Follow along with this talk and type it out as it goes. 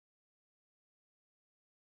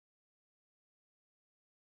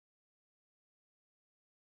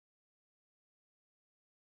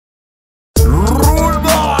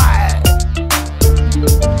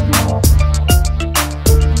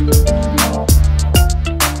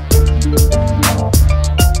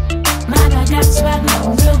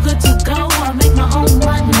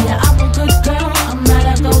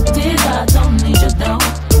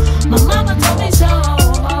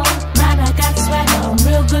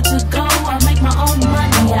good to go. I make my own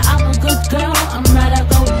money, yeah, I'm a good girl. I'm not a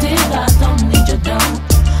gold digger, I don't need your dough.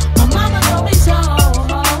 My mama told me so.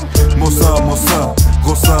 Moça, moça,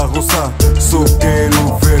 roça, roça, só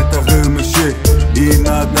quero ver-te a remexer e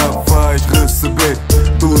nada vais receber.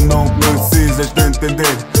 Tu não precisas de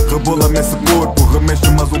entender. Rebola-me esse corpo, remexe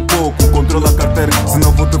mais um pouco. Controla a carteira,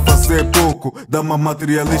 senão vou te fazer pouco. Dama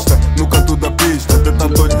materialista no canto da pista. De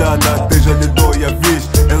tanto olhada até já lhe dói a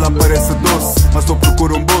vista. Ela parece doce, mas só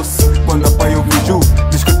procura um boss. Quando apanha o biju,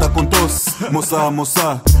 diz que tá com tosse. Moça,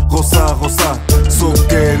 moça, roça, roça, só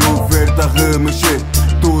quero ver-te a remexer.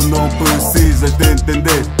 Tu não precisas de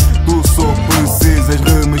entender. Tu só precisas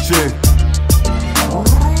remexer.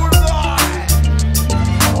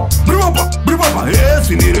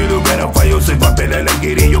 Esse dinheiro que era pai, eu sei papel, ela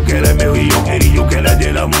queria que era meu e eu queria que ela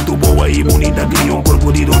dela. Muito boa e bonita, cria um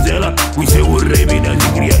corpo de donzela. O seu rei, mina, se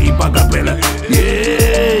cria e pra capela.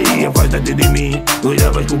 E afasta-te de mim, tu já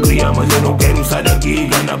vais com cria, mas eu não quero sair daqui,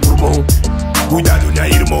 gana por bom. Cuidado, minha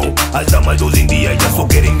irmão, as damas hoje em dia já só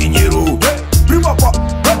querem dinheiro. Prima pá,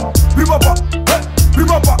 prima pá,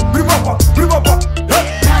 prima pá, prima pá, prima pá.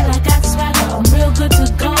 I got swagger, I'm real good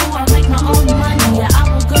to go. I make my own money, yeah,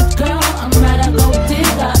 I'm a good girl. I'm not a gold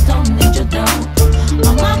digger, I don't need your dough.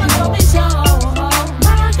 My mama told me so.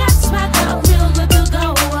 I got swagger, I'm real good to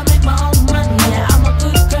go. I make my own money, yeah, I'm a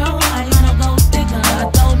good girl. I ain't a gold digger, I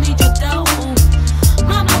don't need your dough.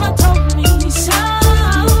 My mama told me so.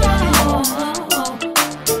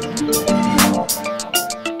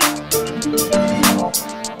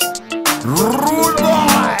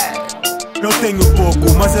 Eu tenho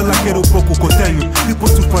pouco, mas ela quer o pouco que eu tenho. Que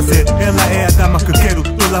posso fazer? Ela é a dama que quero.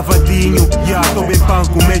 Tô lavadinho, tô bem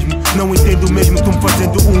panco mesmo. Não entendo mesmo, tô me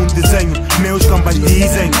fazendo um desenho. Meus cambas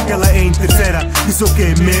dizem que ela é interesseira. Isso que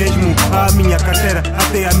é mesmo a minha carteira.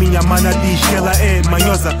 Até a minha mana diz que ela é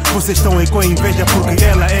manhosa. Vocês estão aí com inveja porque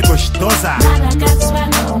ela é gostosa. I got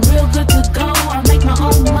swagger, I'm real good to go. I make my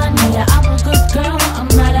own